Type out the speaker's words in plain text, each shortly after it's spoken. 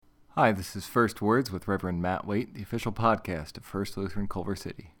Hi, this is First Words with Reverend Matt Waite, the official podcast of First Lutheran Culver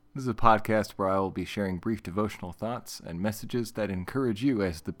City. This is a podcast where I will be sharing brief devotional thoughts and messages that encourage you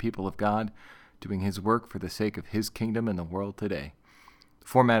as the people of God, doing His work for the sake of His kingdom in the world today. The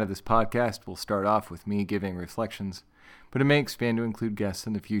format of this podcast will start off with me giving reflections, but it may expand to include guests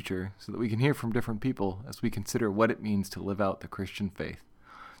in the future so that we can hear from different people as we consider what it means to live out the Christian faith.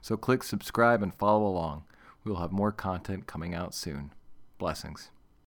 So click subscribe and follow along. We will have more content coming out soon. Blessings.